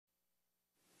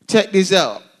check this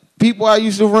out. People I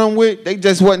used to run with, they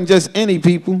just wasn't just any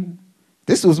people.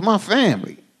 This was my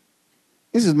family.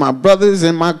 This is my brothers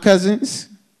and my cousins.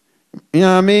 You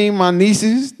know what I mean? My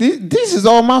nieces. This is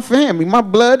all my family, my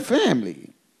blood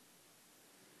family.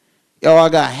 Yo, I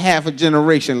got half a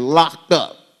generation locked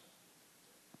up.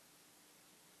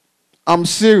 I'm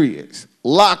serious.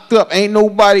 Locked up. Ain't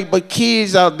nobody but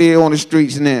kids out there on the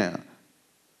streets now.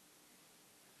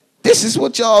 This is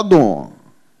what y'all doing.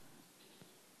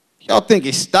 Y'all think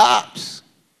it stops?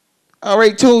 I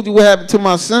already told you what happened to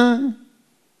my son.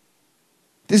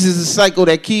 This is a cycle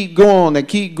that keep going, that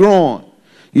keep growing.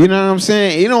 You know what I'm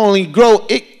saying? It don't only grow,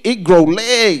 it grow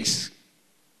legs.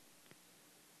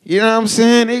 You know what I'm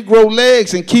saying? It grow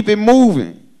legs and keep it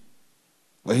moving.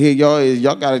 But here y'all is,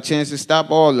 y'all got a chance to stop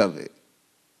all of it.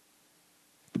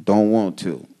 But don't want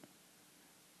to.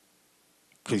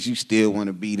 Because you still want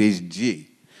to be this G.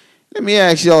 Let me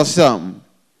ask y'all something.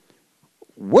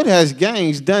 What has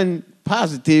gangs done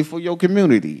positive for your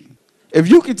community? If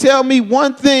you could tell me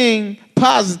one thing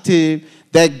positive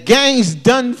that gangs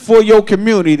done for your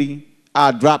community,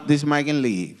 I'll drop this mic and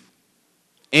leave.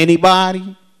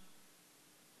 Anybody?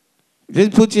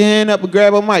 Just put your hand up and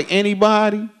grab a mic.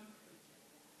 Anybody?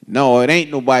 No, it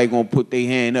ain't nobody gonna put their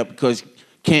hand up because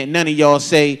can't none of y'all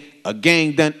say a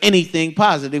gang done anything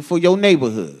positive for your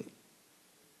neighborhood.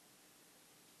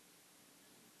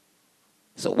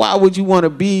 So why would you want to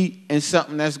be in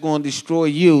something that's going to destroy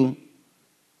you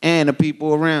and the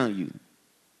people around you?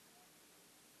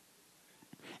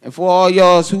 And for all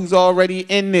y'all who's already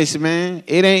in this, man,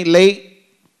 it ain't late.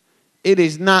 It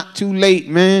is not too late,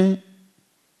 man.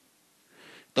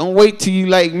 Don't wait till you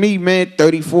like me, man,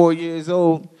 34 years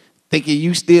old, thinking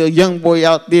you still a young boy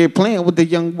out there playing with the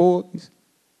young boys.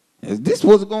 This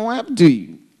was going to happen to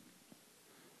you.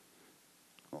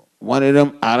 One of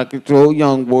them out of control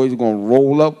young boys going to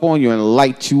roll up on you and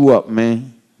light you up,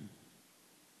 man.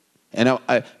 And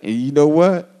you know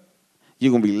what? You're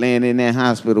going to be laying in that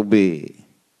hospital bed,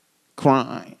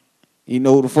 crying. You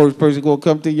know who the first person going to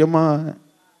come to your mind?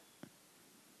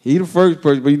 He the first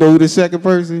person, but you know who the second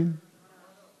person?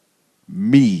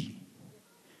 Me.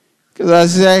 Because I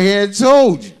sat here and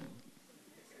told you.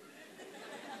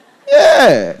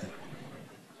 Yeah.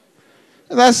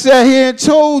 Because I sat here and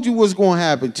told you what's going to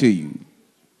happen to you.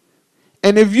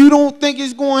 And if you don't think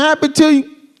it's going to happen to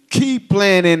you, keep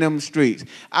playing in them streets.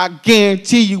 I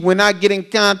guarantee you when I get in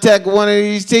contact with one of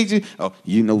these teachers, oh,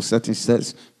 you know such and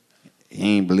such,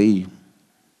 he ain't believe.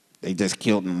 They just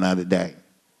killed him the other day.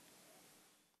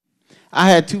 I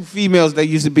had two females that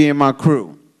used to be in my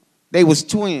crew. They was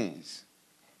twins.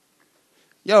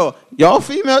 Yo, y'all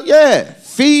female? Yeah,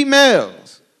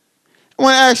 females. I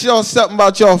want to ask y'all something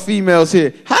about y'all females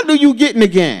here. How do you get in the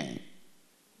gang?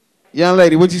 Young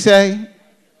lady, what'd you say?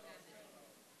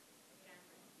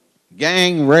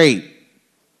 Gang rape.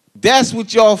 That's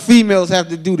what y'all females have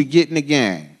to do to get in the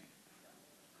gang.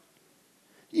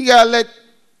 You got to let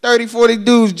 30, 40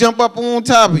 dudes jump up on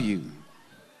top of you.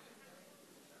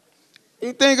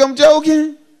 You think I'm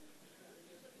joking?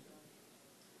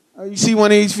 Oh, you see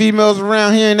one of these females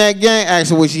around here in that gang,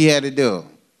 ask her what she had to do.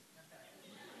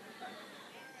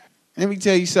 Let me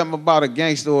tell you something about a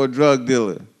gangster or a drug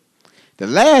dealer. The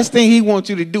last thing he wants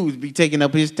you to do is be taking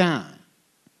up his time.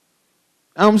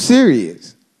 I'm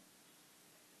serious.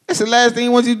 That's the last thing he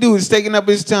wants you to do is taking up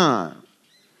his time.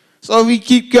 So if he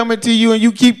keep coming to you and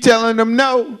you keep telling him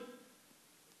no,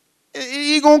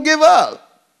 he gonna give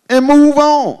up and move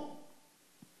on.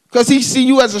 Because he see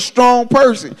you as a strong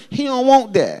person. He don't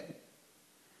want that.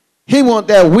 He want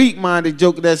that weak-minded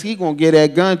joker that's he gonna get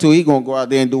that gun to. He gonna go out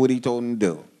there and do what he told him to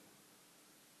do.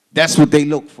 That's what they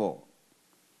look for.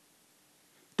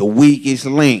 The weakest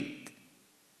link.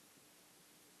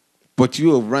 But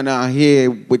you'll run out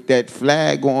here with that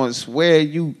flag on, swear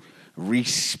you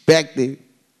respect it,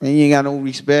 and you ain't got no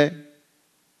respect.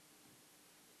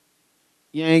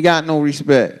 You ain't got no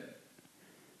respect.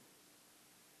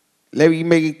 Let me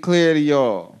make it clear to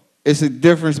y'all. It's a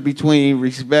difference between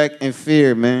respect and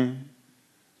fear, man.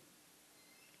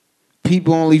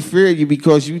 People only fear you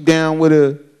because you down with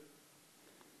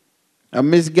a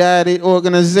misguided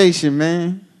organization,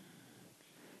 man.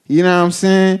 You know what I'm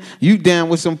saying? You down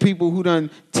with some people who done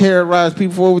terrorized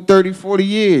people for over 30, 40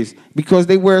 years because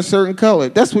they wear a certain color.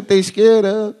 That's what they scared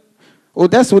of. Or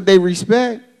that's what they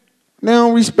respect. They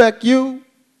don't respect you.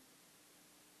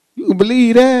 You can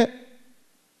believe that.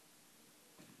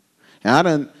 And I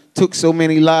done took so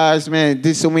many lives, man,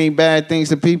 did so many bad things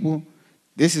to people.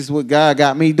 This is what God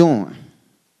got me doing.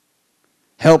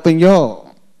 Helping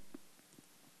y'all.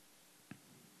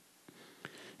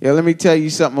 Yeah, let me tell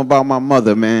you something about my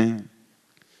mother, man.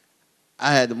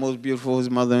 I had the most beautiful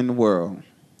mother in the world.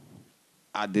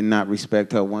 I did not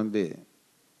respect her one bit.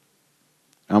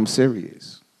 I'm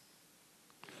serious.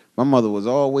 My mother was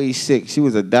always sick. She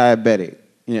was a diabetic.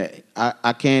 You know,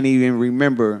 I can't even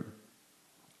remember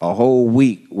a whole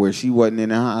week where she wasn't in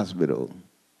the hospital.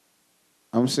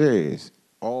 I'm serious.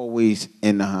 Always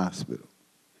in the hospital.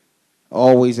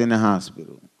 Always in the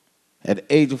hospital. At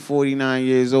the age of 49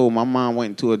 years old, my mom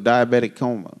went into a diabetic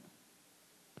coma.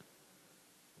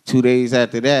 2 days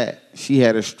after that, she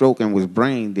had a stroke and was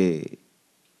brain dead.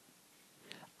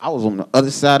 I was on the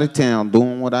other side of town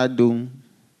doing what I do.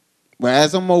 But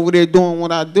as I'm over there doing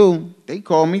what I do, they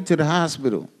called me to the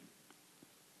hospital.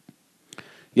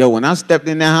 Yo, when I stepped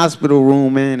in that hospital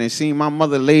room, man, and seen my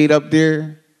mother laid up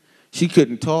there, she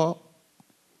couldn't talk.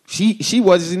 She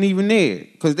wasn't even there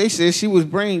because they said she was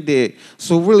brain dead.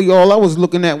 So really all I was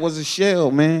looking at was a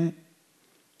shell, man.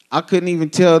 I couldn't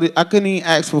even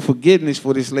ask for forgiveness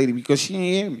for this lady because she didn't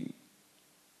hear me.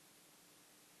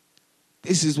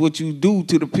 This is what you do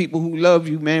to the people who love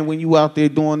you, man, when you out there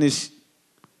doing this.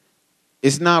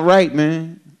 It's not right,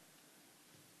 man.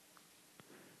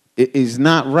 It is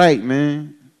not right,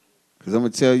 man. Because I'm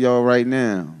going to tell y'all right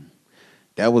now,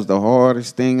 that was the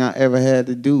hardest thing I ever had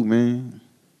to do, man,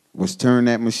 was turn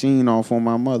that machine off on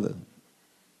my mother.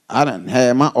 I done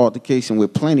had my altercation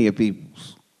with plenty of people,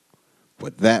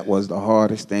 but that was the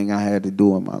hardest thing I had to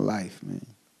do in my life, man.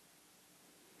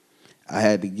 I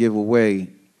had to give away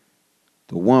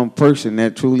the one person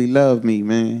that truly loved me,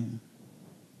 man.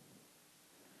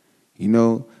 You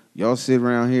know, y'all sit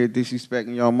around here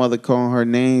disrespecting y'all mother, calling her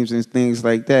names and things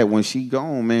like that. When she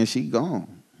gone, man, she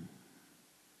gone.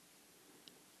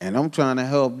 And I'm trying to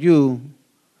help you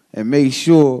and make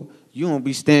sure you don't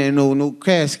be standing over no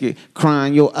casket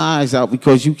crying your eyes out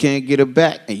because you can't get her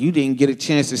back and you didn't get a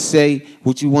chance to say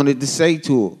what you wanted to say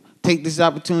to her. Take this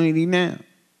opportunity now.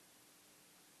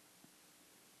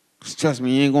 Trust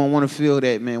me, you ain't going to want to feel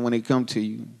that, man, when they come to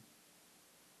you.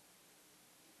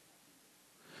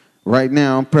 Right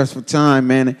now, I'm pressed for time,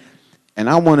 man, and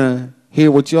I want to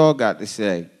hear what y'all got to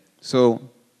say. So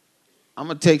I'm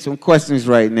going to take some questions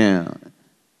right now.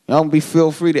 Y'all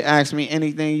feel free to ask me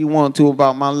anything you want to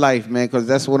about my life, man, because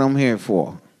that's what I'm here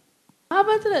for. How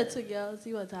about the two girls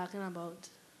you were talking about?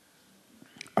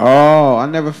 Oh, I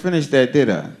never finished that,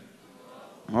 did I?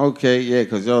 Okay, yeah,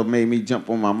 because y'all made me jump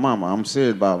on my mama. I'm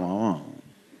serious about my mama.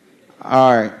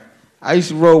 All right. I used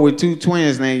to roll with two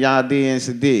twins named Yadi and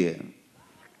Sadia.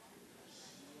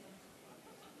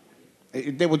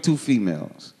 They were two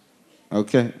females,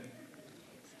 okay?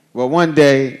 Well, one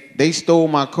day, they stole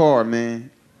my car, man,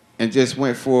 and just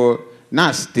went for,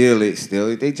 not steal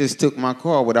it. They just took my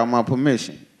car without my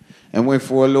permission and went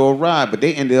for a little ride, but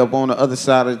they ended up on the other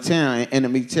side of the town in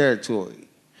enemy territory.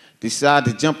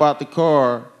 Decided to jump out the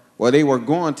car. Well, they were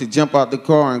going to jump out the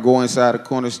car and go inside a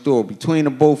corner store. Between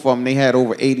the both of them, they had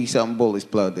over 80-something bullets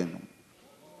plugged in them.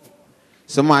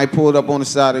 Somebody pulled up on the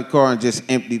side of the car and just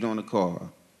emptied on the car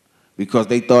because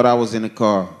they thought I was in the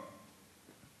car.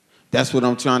 That's what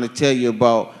I'm trying to tell you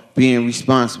about being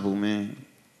responsible, man.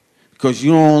 Because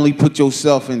you don't only put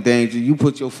yourself in danger, you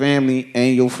put your family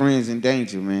and your friends in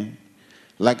danger, man.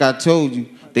 Like I told you,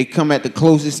 they come at the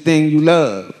closest thing you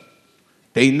love.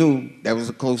 They knew that was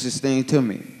the closest thing to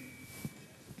me.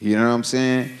 You know what I'm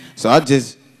saying? So I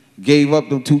just gave up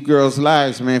them two girls'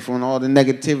 lives, man, from all the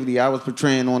negativity I was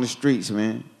portraying on the streets,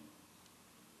 man.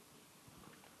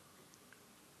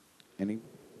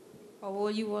 How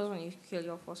old you was when you killed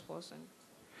your first person?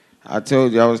 I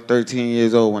told you I was 13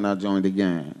 years old when I joined the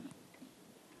gang.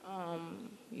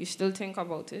 You still think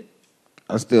about it?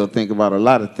 I still think about a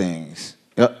lot of things.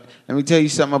 Let me tell you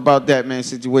something about that, man,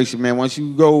 situation, man. Once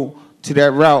you go to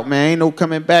that route, man, ain't no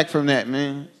coming back from that,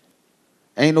 man.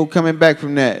 Ain't no coming back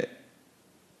from that.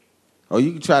 Or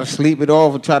you can try to sleep it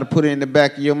off or try to put it in the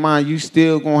back of your mind. You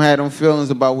still gonna have them feelings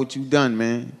about what you done,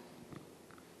 man.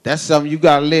 That's something you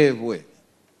gotta live with.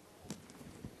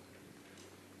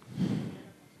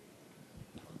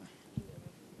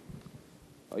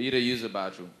 Oh, you didn't use the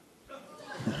bathroom.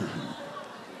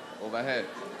 Overhead.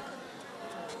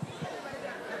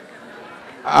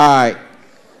 All right.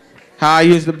 How I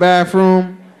use the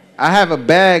bathroom? I have a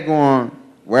bag on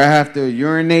where I have to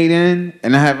urinate in,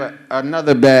 and I have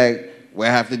another bag where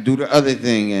I have to do the other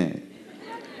thing in.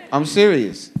 I'm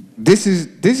serious. This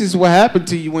is what happened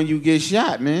to you when you get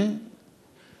shot, man.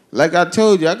 Like I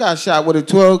told you, I got shot with a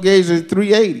 12 gauge and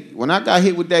 380. When I got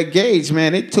hit with that gauge,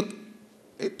 man, it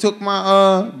took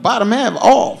my bottom half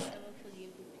off.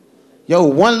 Yo,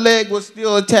 one leg was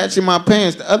still attached in my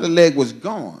pants, the other leg was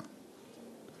gone.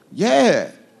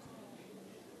 Yeah.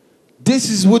 This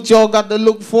is what y'all got to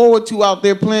look forward to out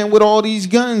there playing with all these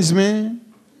guns, man.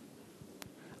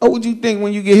 Oh, what you think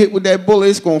when you get hit with that bullet,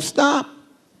 it's going to stop?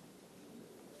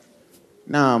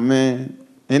 Nah, man.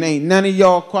 And ain't none of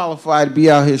y'all qualified to be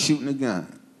out here shooting a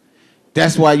gun.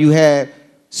 That's why you have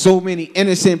so many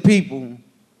innocent people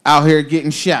out here getting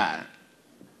shot.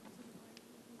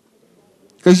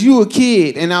 Because you a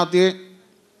kid and out there,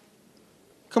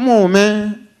 come on,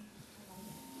 man.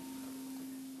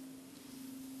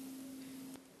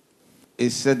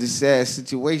 It's such a sad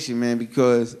situation, man,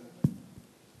 because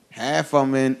half of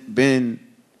them been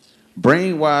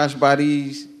brainwashed by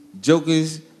these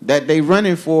jokers that they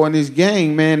running for in this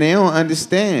gang, man. They don't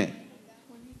understand.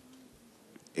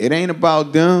 It ain't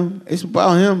about them. It's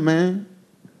about him, man.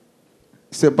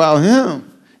 It's about him.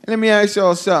 And let me ask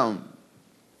y'all something.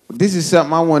 This is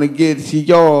something I want to get to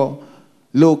y'all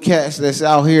little cats that's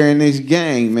out here in this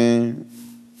gang, man.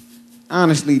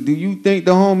 Honestly, do you think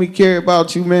the homie care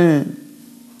about you, man?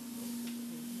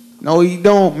 No, he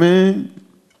don't, man.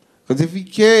 Because if he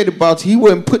cared about you, he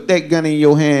wouldn't put that gun in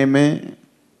your hand, man.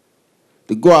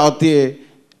 To go out there,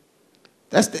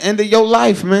 that's the end of your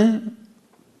life, man.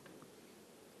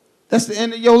 That's the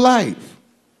end of your life.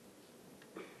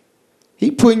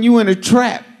 He putting you in a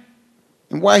trap.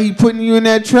 And why he putting you in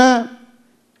that trap?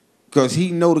 Because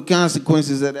he know the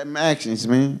consequences of them actions,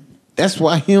 man. That's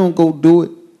why he don't go do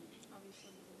it.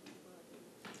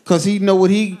 Because he know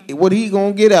what he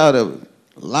gonna get out of it.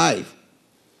 Life.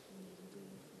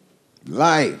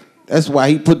 Life. That's why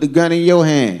he put the gun in your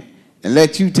hand and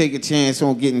let you take a chance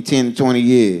on getting 10 to 20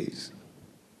 years.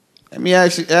 Let me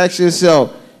ask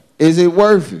yourself, is it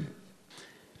worth it?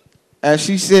 As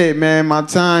she said, man, my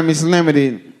time is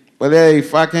limited. But hey,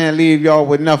 if I can't leave y'all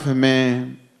with nothing,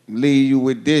 man, leave you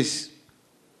with this.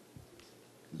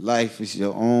 Life is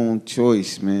your own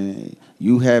choice, man.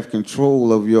 You have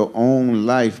control of your own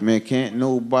life, man. Can't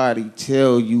nobody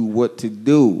tell you what to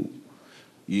do.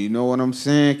 You know what I'm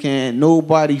saying? Can't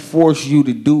nobody force you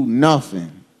to do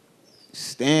nothing.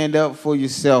 Stand up for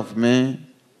yourself, man.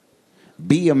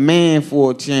 Be a man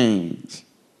for a change.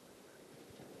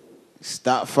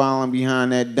 Stop following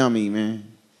behind that dummy, man.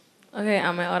 Okay,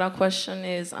 and my other question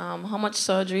is, how much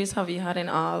surgeries have you had in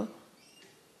all?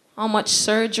 How much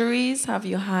surgeries have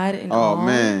you had in all? Oh,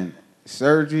 man.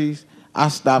 Surgeries? I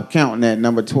stopped counting at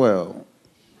number 12.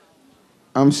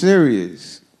 I'm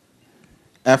serious.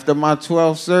 After my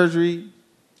 12th surgery,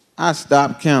 I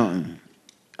stopped counting.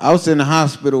 I was in the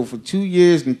hospital for 2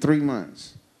 years and 3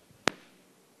 months.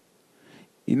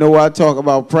 You know what I talk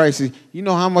about prices? You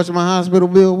know how much my hospital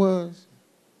bill was?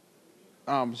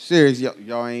 I'm serious.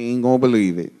 Y'all ain't gonna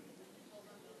believe it.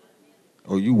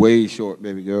 Oh, you way short,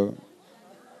 baby girl.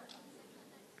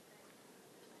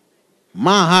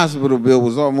 My hospital bill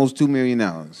was almost $2 million.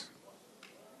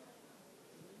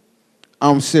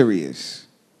 I'm serious.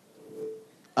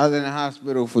 I was in the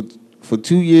hospital for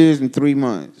 2 years and 3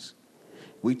 months.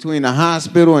 Between the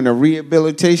hospital and the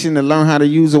rehabilitation to learn how to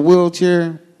use a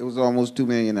wheelchair, it was almost $2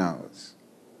 million.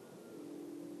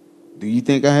 Do you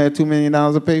think I had $2 million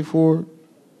to pay for it?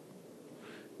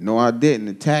 No, I didn't.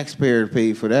 The taxpayer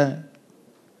paid for that.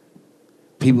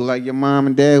 People like your mom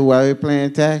and dad who out here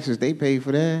paying taxes, they pay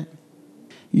for that.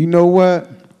 You know what?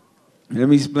 Let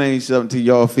me explain something to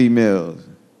y'all females.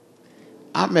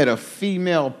 I met a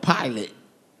female pilot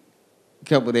a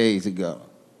couple days ago.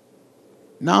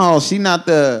 No, she not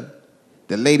the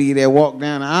lady that walked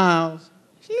down the aisles.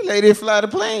 She the lady that fly the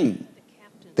plane.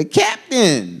 The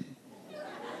captain.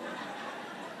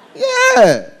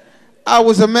 Yeah. I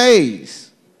was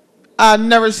amazed. I'd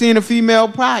never seen a female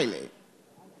pilot.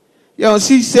 Yo,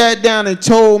 she sat down and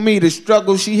told me the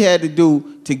struggle she had to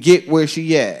do to get where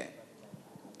she at.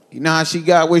 You know how she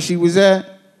got where she was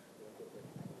at?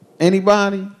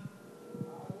 Anybody?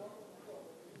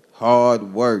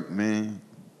 Hard work, man.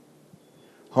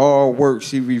 Hard work.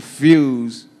 She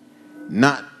refused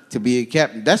not to be a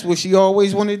captain. That's what she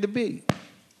always wanted to be.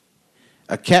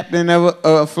 A captain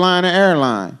of flying an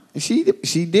airline. And she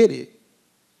did it.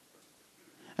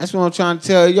 That's what I'm trying to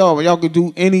tell y'all. Y'all can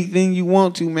do anything you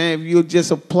want to, man, if you'll just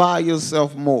apply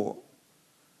yourself more.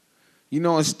 You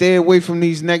know, and stay away from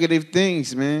these negative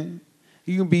things, man.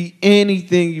 You can be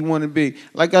anything you want to be.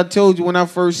 Like I told you when I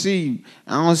first see you,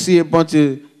 I don't see a bunch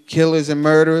of killers and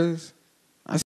murderers.